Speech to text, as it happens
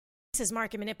is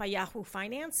Market Minute by Yahoo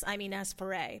Finance. I'm Ines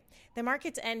Ferre. The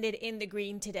markets ended in the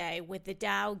green today, with the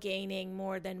Dow gaining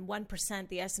more than 1%,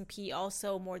 the S&P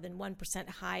also more than 1%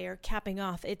 higher, capping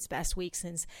off its best week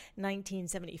since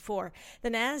 1974. The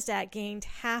Nasdaq gained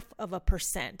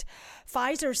 0.5%.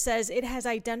 Pfizer says it has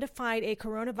identified a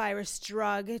coronavirus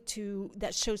drug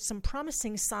that shows some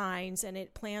promising signs, and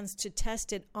it plans to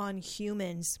test it on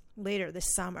humans later this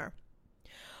summer.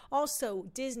 Also,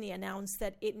 Disney announced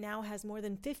that it now has more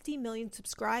than 50 million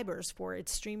subscribers for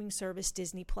its streaming service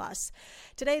Disney+.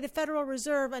 Today, the Federal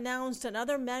Reserve announced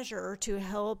another measure to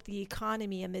help the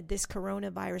economy amid this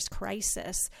coronavirus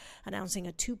crisis, announcing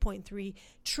a $2.3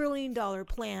 trillion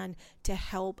plan to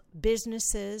help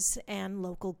businesses and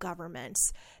local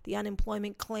governments. The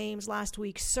unemployment claims last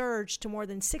week surged to more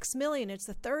than 6 million. It's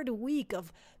the third week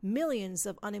of millions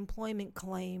of unemployment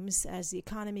claims as the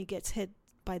economy gets hit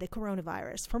by the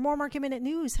coronavirus. For more Market Minute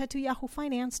news, head to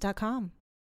yahoofinance.com.